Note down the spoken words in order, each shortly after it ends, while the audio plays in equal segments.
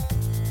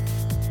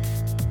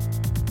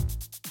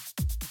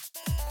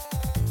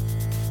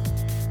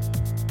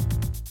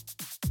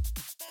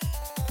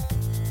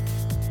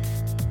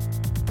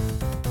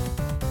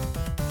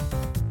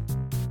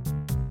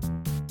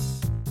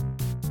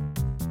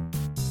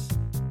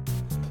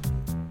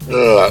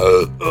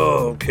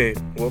Oh, okay.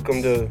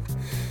 Welcome to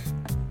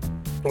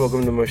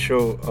my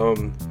show.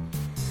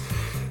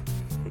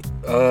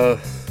 Uh,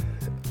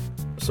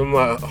 some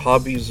of my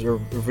hobbies are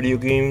video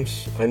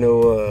games. I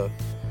know.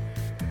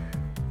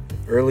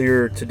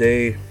 Earlier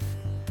today,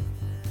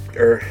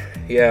 or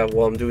yeah,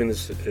 while I'm doing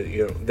this,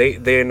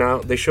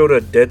 they showed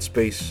a Dead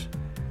Space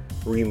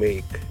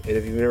remake, and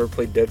if you've never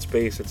played Dead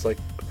Space, it's like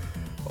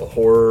a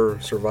horror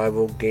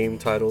survival game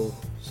title,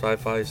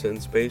 sci-fi set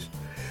in space.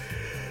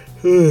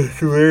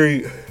 It's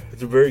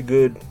a very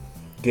good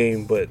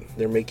game, but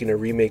they're making a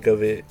remake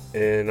of it,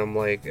 and I'm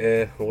like,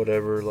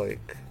 whatever.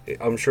 Like,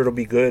 I'm sure it'll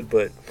be good,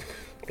 but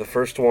the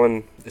first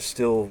one is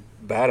still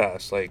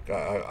badass. Like,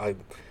 I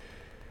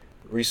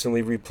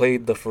recently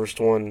replayed the first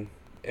one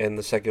and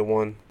the second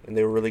one, and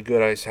they were really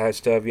good. I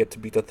still have yet to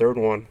beat the third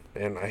one,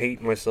 and I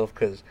hate myself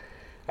because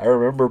I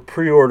remember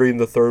pre-ordering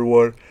the third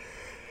one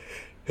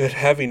and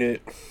having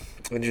it,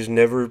 and just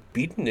never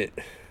beating it.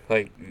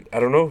 Like, I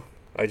don't know.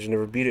 I just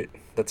never beat it.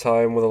 That's how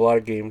I am with a lot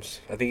of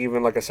games. I think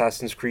even like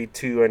Assassin's Creed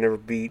 2, I never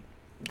beat.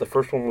 The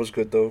first one was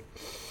good though.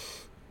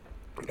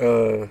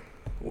 Uh,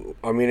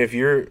 I mean, if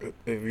you're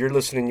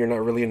listening, you're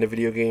not really into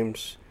video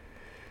games.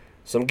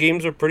 Some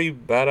games are pretty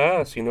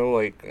badass,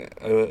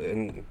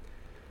 and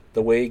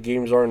the way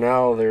games are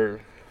now,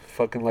 they're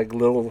fucking like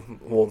little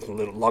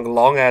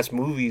long ass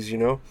movies.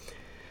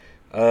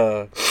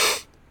 Uh,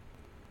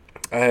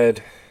 I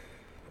had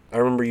I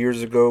remember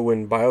years ago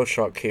when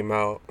BioShock came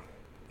out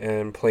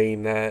and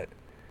playing that,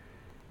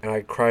 and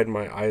I cried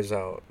my eyes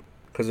out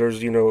because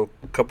there's a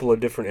couple of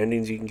different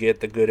endings you can get: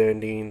 the good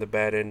ending, the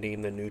bad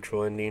ending, the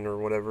neutral ending, or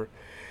whatever.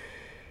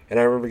 And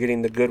I remember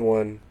getting the good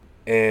one,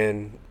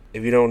 and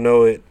if you don't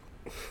know it,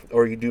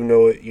 or you do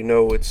know it,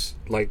 it's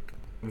like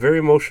very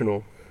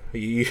emotional.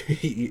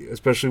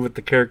 Especially with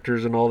the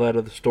characters and all that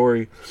of the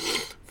story.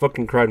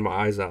 Fucking cried my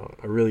eyes out.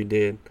 I really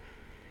did.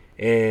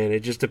 And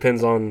it just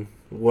depends on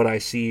what I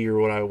see or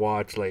what I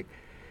watch. Like,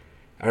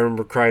 I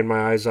remember crying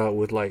my eyes out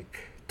with like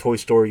Toy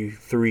Story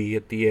 3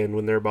 at the end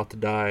when they're about to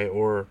die.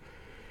 Or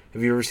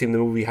have you ever seen the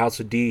movie House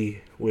of D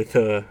with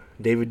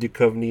David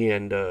Duchovny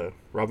and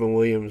Robin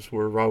Williams,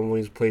 where Robin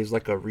Williams plays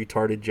like a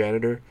retarded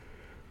janitor?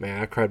 Man,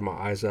 I cried my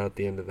eyes out at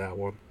the end of that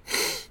one.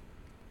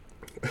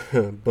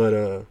 But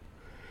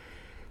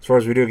as far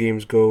as video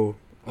games go,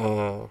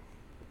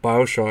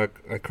 Bioshock,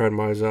 I cried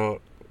my eyes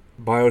out.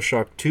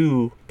 Bioshock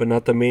 2, but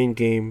not the main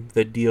game,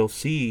 the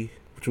DLC,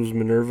 which was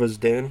Minerva's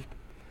Den,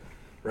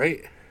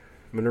 right?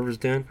 Minerva's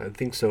Den? I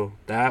think so.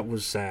 That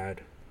was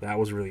sad. That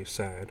was really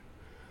sad.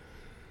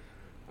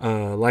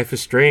 Life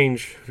is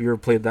Strange, if you ever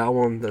played that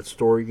one, that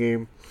story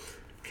game,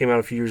 came out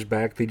a few years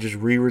back. They just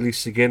re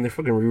released again. They're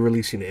fucking re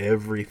releasing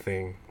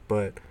everything.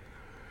 But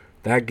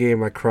that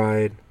game, I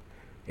cried.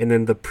 And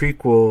then the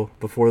prequel,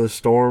 Before the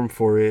Storm,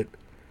 for it,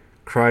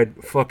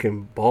 cried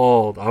fucking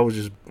bawled. I was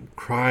just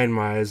crying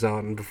my eyes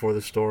out in Before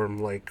the Storm,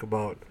 like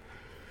about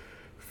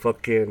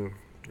fucking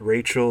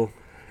Rachel,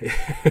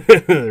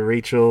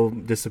 Rachel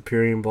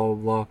disappearing, blah blah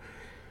blah.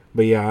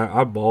 But yeah,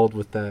 I bawled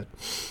with that.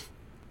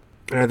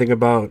 And I think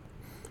about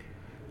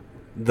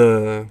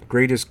the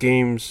greatest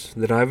games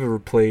that I've ever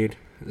played,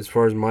 as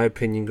far as my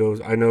opinion goes.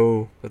 I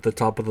know at the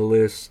top of the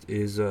list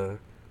is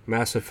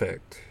Mass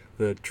Effect,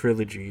 the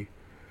trilogy,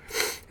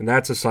 and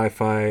that's a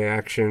sci-fi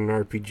action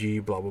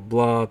RPG, blah blah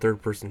blah,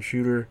 third-person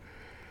shooter.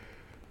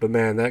 But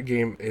man, that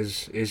game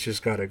is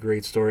just got a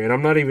great story, and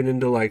I'm not even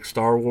into like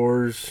Star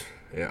Wars.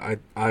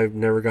 I've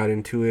never got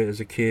into it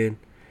as a kid.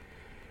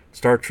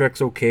 Star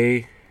Trek's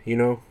okay,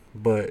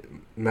 but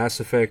Mass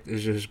Effect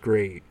is just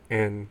great.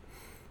 And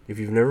if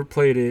you've never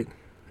played it,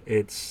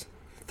 it's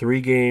 3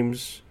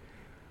 games.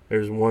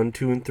 There's 1,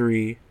 2, and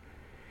 3,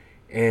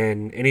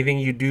 and anything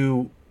you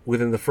do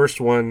within the first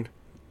one,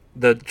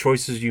 the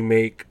choices you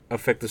make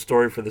affect the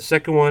story for the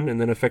second one, and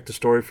then affect the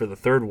story for the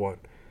third one.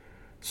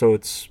 So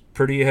it's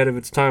pretty ahead of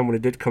its time when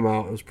it did come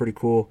out. It was pretty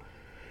cool.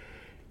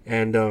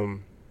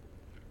 And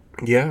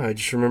yeah, I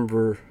just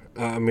remember.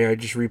 I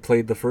just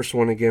replayed the first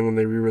one again when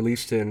they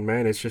re-released it, and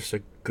man, it's just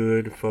a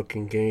good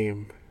fucking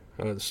game.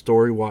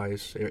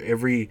 Story-wise,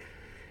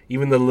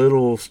 even the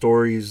little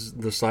stories,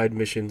 the side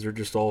missions are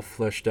just all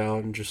fleshed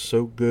out and just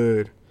so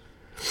good.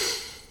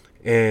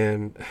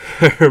 And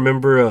I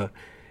remember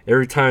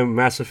every time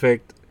Mass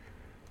Effect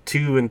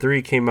 2 and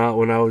 3 came out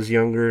when I was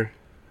younger,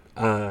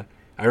 I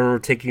remember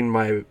taking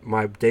my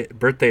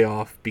birthday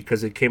off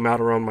because it came out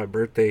around my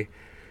birthday,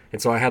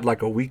 and so I had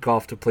like a week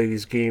off to play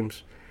these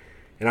games.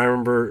 And I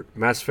remember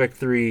Mass Effect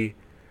 3,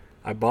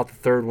 I bought the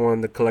third one,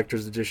 the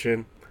collector's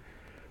edition,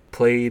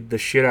 played the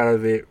shit out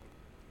of it,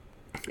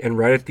 and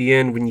right at the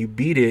end when you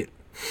beat it,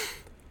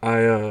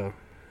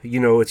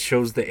 it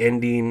shows the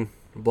ending,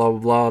 blah blah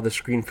blah, the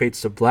screen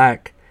fades to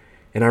black,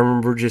 and I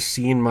remember just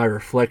seeing my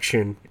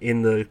reflection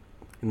in the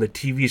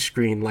TV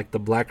screen, like the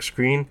black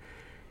screen,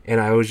 and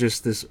I was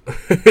just this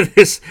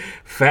this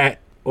fat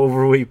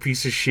overweight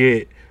piece of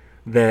shit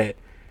that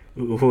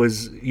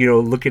was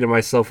looking at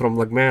myself, and I'm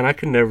like, man, I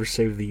could never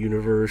save the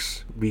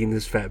universe being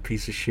this fat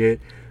piece of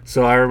shit.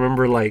 So I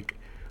remember like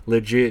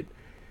legit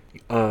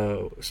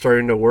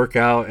starting to work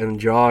out and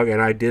jog,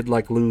 and I did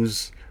like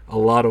lose a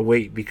lot of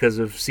weight because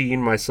of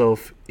seeing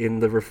myself in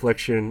the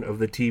reflection of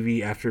the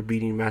TV after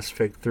beating Mass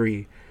Effect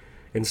 3.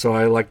 And so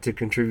I like to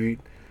contribute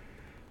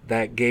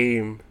that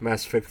game,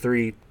 Mass Effect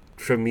 3,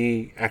 from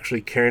me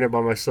actually caring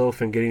about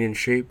myself and getting in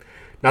shape.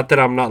 Not that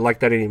I'm not like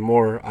that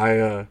anymore.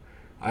 I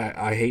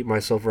hate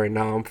myself right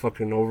now. I'm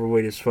fucking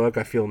overweight as fuck.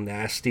 I feel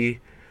nasty.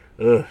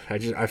 Ugh,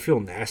 I feel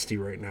nasty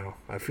right now.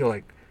 I feel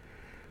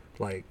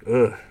like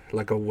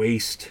a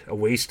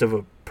waste of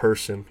a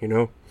person, you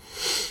know?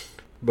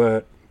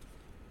 But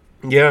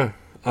yeah,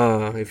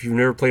 if you've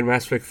never played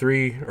Mass Effect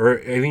 3 or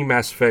any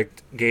Mass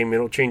Effect game,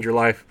 it'll change your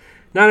life.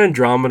 Not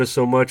Andromeda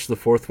so much, the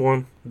fourth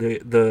one.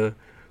 The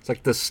it's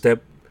like the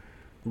step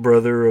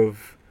brother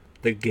of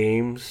the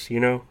games, you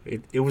know?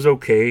 It was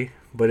okay,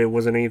 but it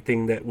wasn't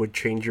anything that would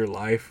change your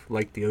life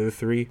like the other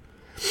three.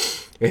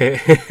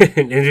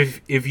 And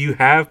if you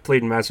have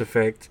played Mass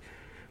Effect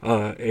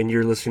and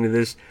you're listening to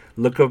this,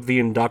 look up the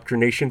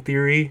indoctrination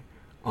theory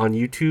on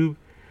YouTube.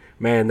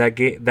 Man,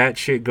 that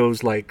shit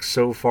goes like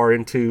so far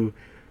into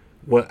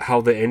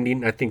how the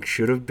ending I think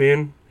should have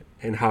been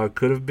and how it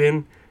could have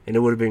been, and it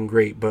would have been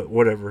great. But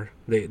whatever,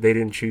 they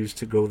didn't choose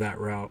to go that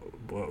route.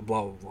 Blah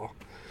blah blah.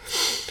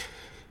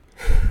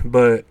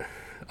 But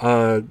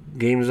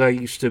games I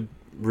used to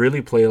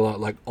really play a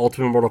lot, like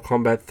Ultimate Mortal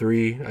Kombat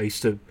 3. I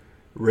used to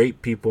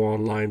rape people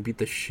online, beat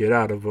the shit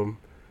out of them.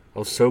 I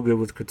was so good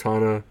with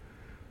katana,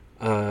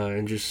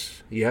 and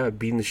just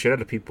beating the shit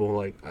out of people.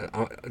 Like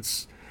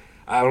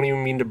I don't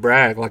even mean to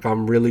brag. Like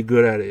I'm really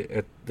good at it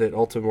at the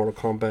Ultimate Mortal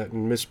Kombat.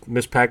 And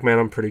Miss Pac-Man,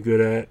 I'm pretty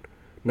good at.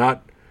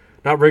 Not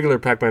regular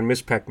Pac-Man,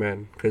 Miss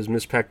Pac-Man, because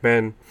Miss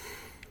Pac-Man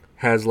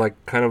has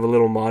like kind of a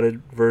little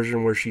modded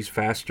version where she's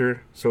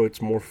faster, so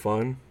it's more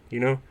fun. You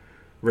know,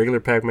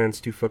 regular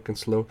Pac-Man's too fucking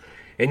slow,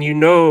 and you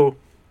know,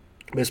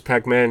 Miss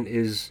Pac-Man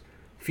is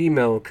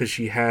female because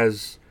she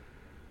has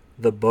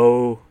the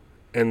bow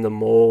and the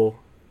mole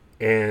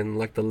and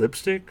like the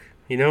lipstick.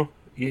 You know,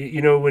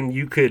 you know when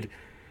you could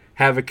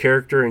have a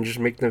character and just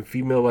make them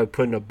female by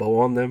putting a bow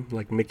on them,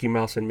 like Mickey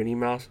Mouse and Minnie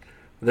Mouse.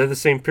 They're the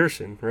same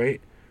person, right?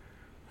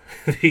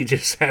 They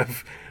just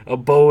have a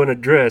bow and a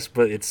dress,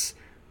 but it's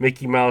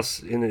Mickey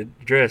Mouse in a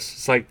dress.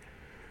 It's like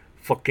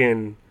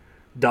fucking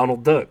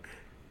Donald Duck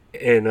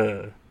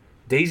and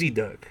Daisy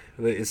Duck.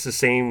 It's the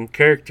same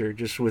character,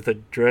 just with a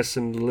dress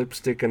and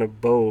lipstick and a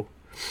bow.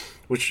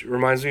 Which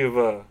reminds me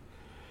of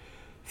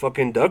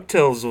fucking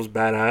DuckTales was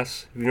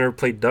badass. If you never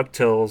played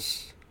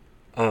DuckTales,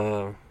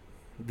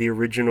 the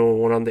original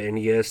one on the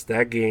NES,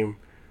 that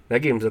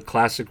game's a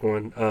classic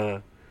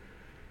one.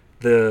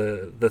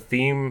 The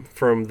theme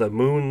from the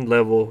moon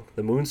level,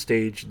 the moon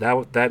stage,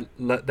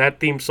 that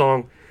theme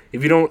song.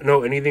 If you don't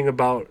know anything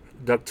about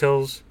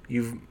DuckTales,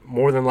 you've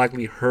more than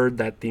likely heard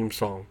that theme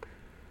song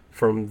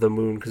from the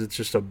moon, because it's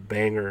just a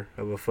banger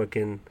of a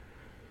fucking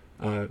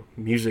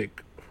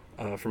music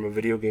from a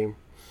video game.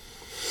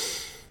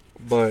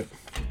 But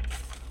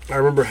I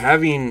remember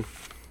having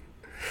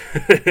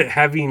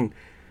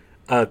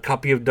a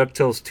copy of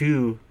DuckTales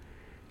 2,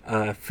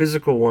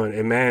 physical one,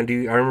 and man,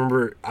 dude, I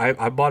remember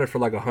I bought it for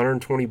like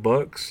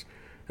 $120,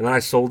 and then I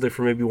sold it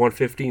for maybe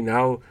 $150.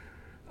 Now,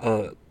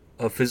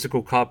 a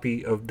physical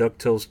copy of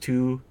DuckTales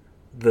 2,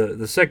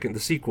 the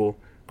sequel,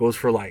 goes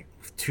for like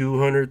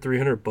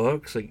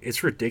 $200-$300. Like,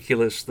 it's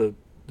ridiculous the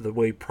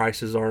way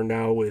prices are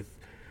now with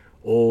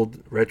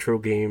old retro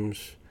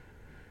games,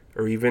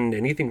 or even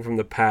anything from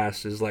the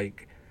past is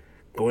like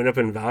going up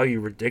in value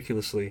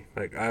ridiculously.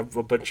 Like, I have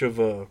a bunch of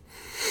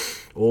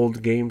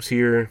old games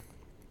here,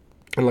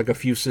 and like a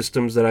few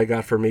systems that I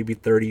got for maybe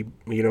 30,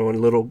 you know, and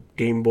little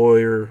Game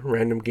Boy or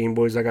random Game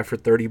Boys I got for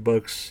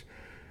 $30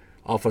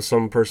 off of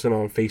some person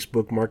on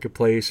Facebook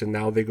Marketplace, and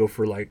now they go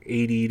for like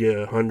 80 to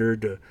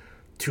 100 to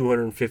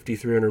 250,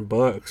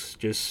 $300,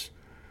 just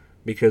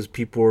because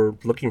people are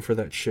looking for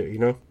that shit, you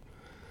know.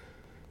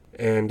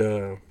 And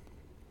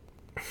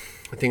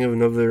I think of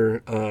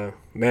another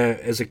man.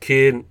 As a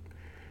kid,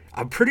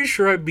 I'm pretty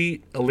sure I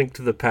beat A Link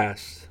to the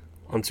Past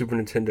on Super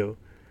Nintendo.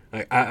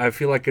 I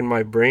feel like in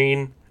my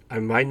brain I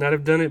might not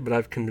have done it, but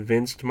I've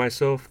convinced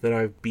myself that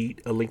I've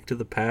beat A Link to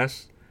the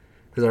Past,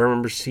 because I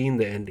remember seeing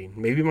the ending.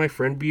 Maybe my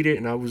friend beat it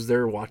and I was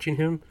there watching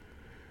him,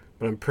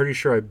 but I'm pretty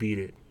sure I beat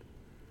it.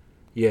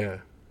 Yeah,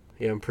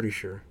 I'm pretty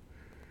sure.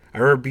 I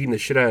remember beating the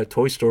shit out of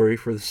Toy Story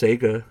for the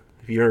Sega.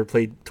 If you ever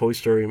played Toy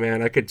Story,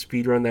 man, I could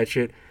speedrun that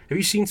shit. Have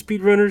you seen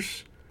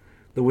speedrunners?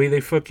 The way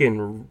they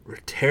fucking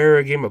tear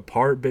a game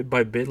apart bit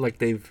by bit, like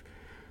they've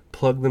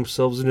plugged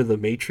themselves into the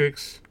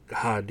Matrix.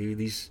 God,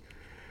 dude,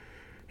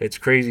 it's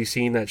crazy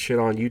seeing that shit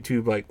on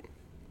YouTube. Like,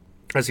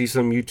 I see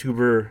some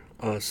YouTuber,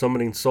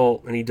 Summoning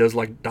Salt, and he does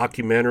like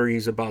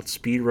documentaries about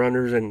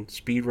speedrunners and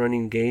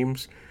speedrunning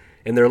games,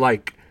 and they're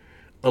like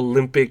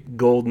Olympic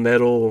gold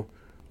medal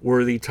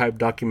worthy type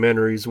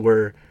documentaries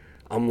where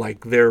I'm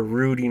like there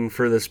rooting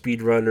for the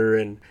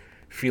speedrunner and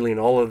feeling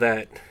all of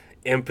that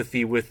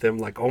empathy with them,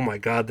 like, oh my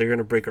god, they're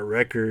gonna break a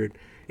record.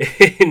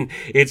 And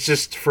it's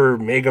just for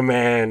Mega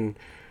Man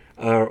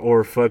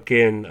or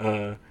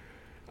fucking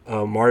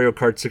Mario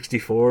Kart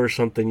 64 or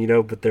something,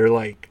 but they're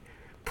like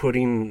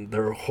putting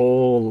their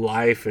whole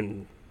life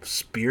and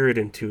spirit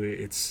into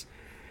it.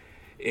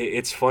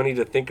 It's funny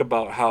to think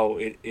about how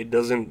it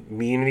doesn't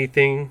mean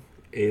anything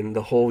in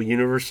the whole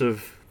universe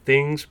of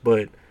things,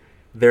 but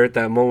there at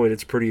that moment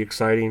it's pretty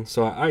exciting.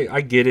 So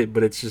I get it,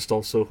 but it's just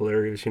also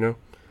hilarious.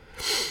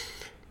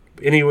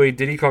 Anyway,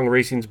 Diddy Kong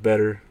Racing's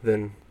better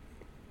than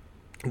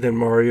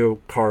Mario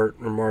Kart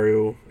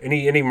or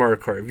any Mario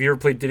Kart. Have you ever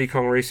played Diddy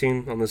Kong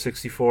Racing on the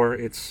 64?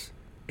 It's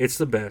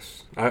the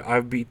best.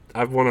 I've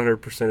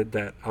 100%ed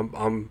that.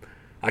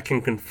 I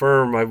can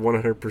confirm I've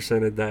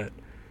 100%ed that,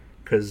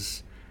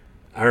 because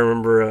I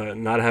remember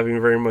not having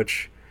very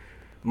much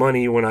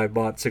money when I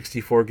bought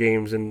 64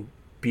 games and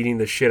beating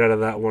the shit out of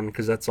that one,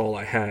 because that's all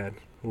I had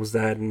was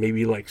that, and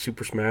maybe like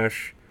Super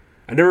Smash.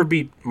 I never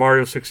beat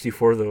Mario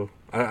 64 though.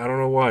 I don't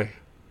know why.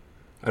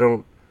 I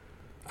don't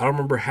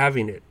remember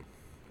having it.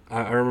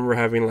 I remember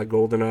having like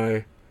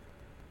GoldenEye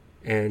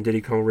and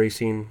Diddy Kong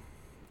Racing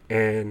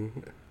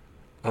and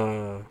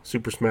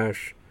Super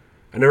Smash.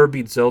 I never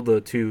beat Zelda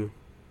 2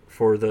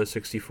 for the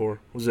 64.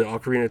 Was it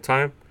Ocarina of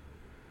Time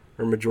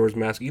or Majora's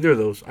Mask? Either of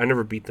those. I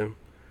never beat them.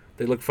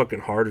 They look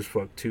fucking hard as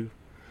fuck too.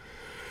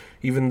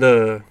 Even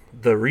the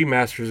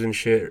remasters and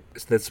shit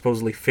that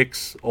supposedly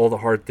fix all the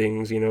hard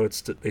things,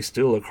 they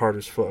still look hard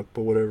as fuck,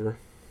 but whatever.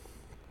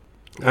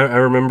 I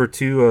remember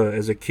too,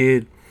 as a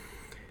kid,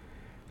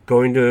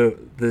 going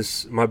to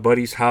my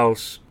buddy's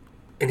house,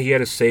 and he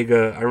had a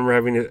Sega.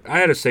 I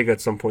had a Sega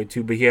at some point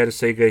too, but he had a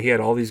Sega. He had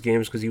all these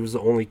games because he was the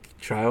only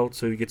child,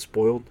 so he gets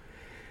spoiled.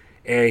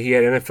 And he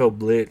had NFL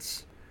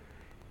Blitz,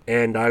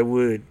 and I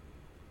would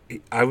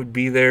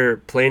be there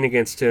playing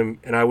against him,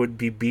 and I would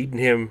be beating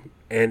him.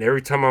 And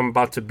every time I'm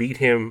about to beat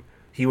him,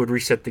 he would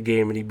reset the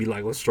game, and he'd be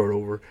like, "Let's start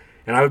over."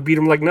 And I would beat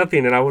him like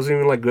nothing, and I wasn't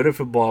even like good at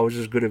football. I was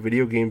just good at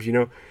video games,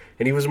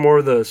 And he was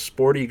more the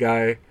sporty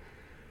guy,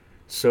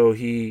 so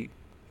he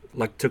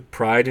like took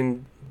pride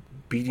in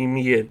beating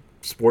me at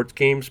sports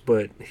games,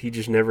 but he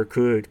just never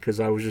could because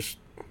I was just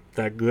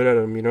that good at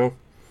him,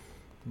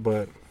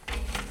 But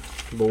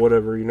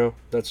whatever,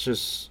 That's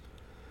just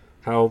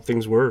how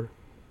things were.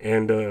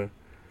 And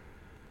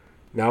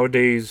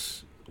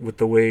nowadays, with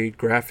the way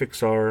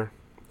graphics are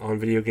on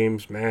video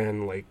games,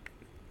 man, like,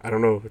 I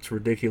don't know, it's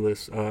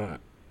ridiculous. I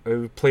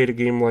played a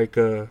game like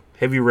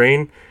Heavy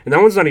Rain, and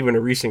that one's not even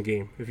a recent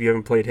game. If you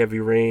haven't played Heavy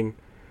Rain,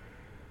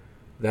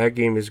 that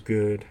game is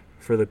good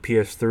for the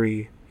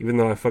PS3, even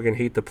though I fucking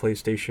hate the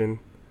PlayStation.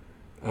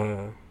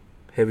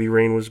 Heavy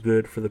Rain was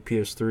good for the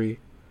PS3.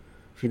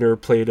 If you never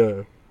played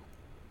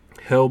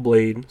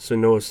Hellblade,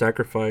 Senua's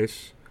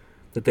Sacrifice,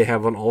 that they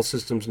have on all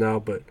systems now,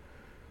 but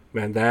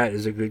man, that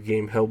is a good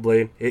game,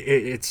 Hellblade.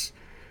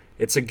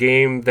 It's a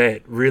game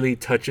that really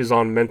touches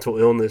on mental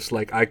illness.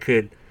 Like, I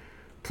could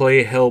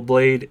play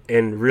Hellblade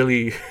and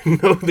really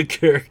know the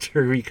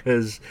character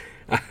because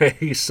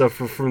I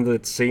suffer from the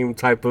same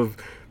type of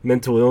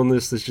mental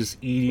illness that's just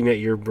eating at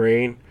your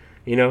brain,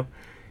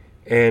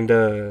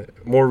 And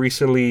more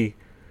recently,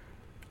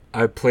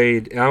 I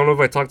played, I don't know if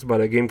I talked about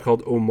it, a game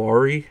called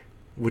Omari,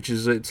 which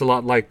it's a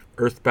lot like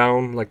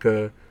Earthbound, like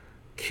a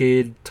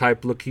kid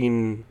type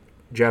looking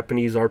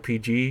Japanese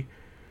RPG.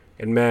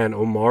 And man,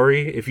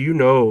 Omari, if you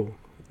know,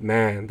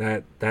 man,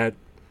 that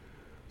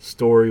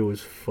story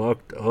was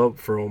fucked up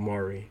for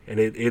Omari. And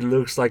it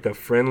looks like a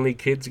friendly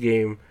kids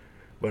game,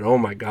 but oh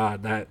my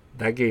god, that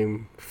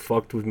game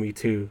fucked with me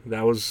too.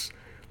 That was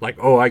like,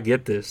 oh, I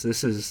get this.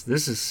 This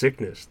is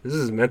sickness. This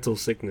is mental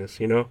sickness,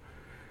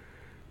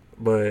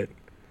 But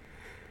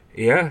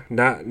yeah,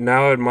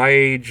 now at my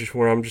age,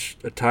 where I'm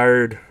just a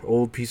tired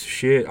old piece of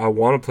shit, I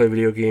want to play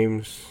video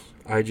games.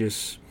 I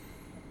just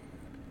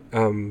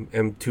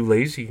am too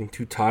lazy and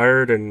too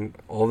tired, and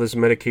all this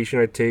medication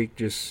I take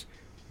just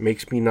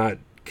makes me not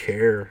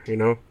care,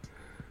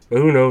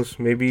 But who knows?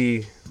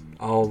 Maybe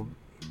I'll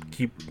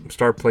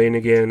start playing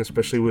again,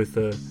 especially with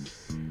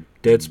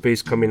Dead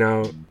Space coming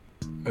out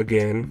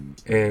again,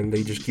 and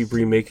they just keep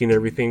remaking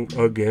everything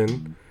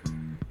again,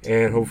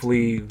 and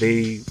hopefully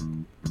they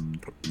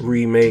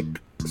remake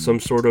some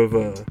sort of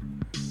a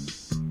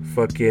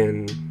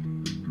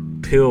fucking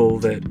pill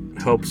that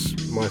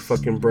helps my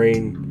fucking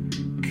brain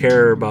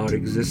care about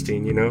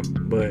existing,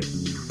 But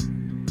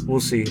we'll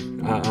see.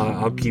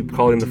 I'll keep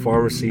calling the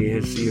pharmacy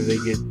and see if they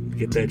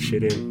get that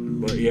shit in.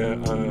 But yeah,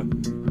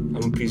 I'm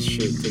a piece of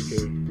shit. Take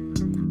care.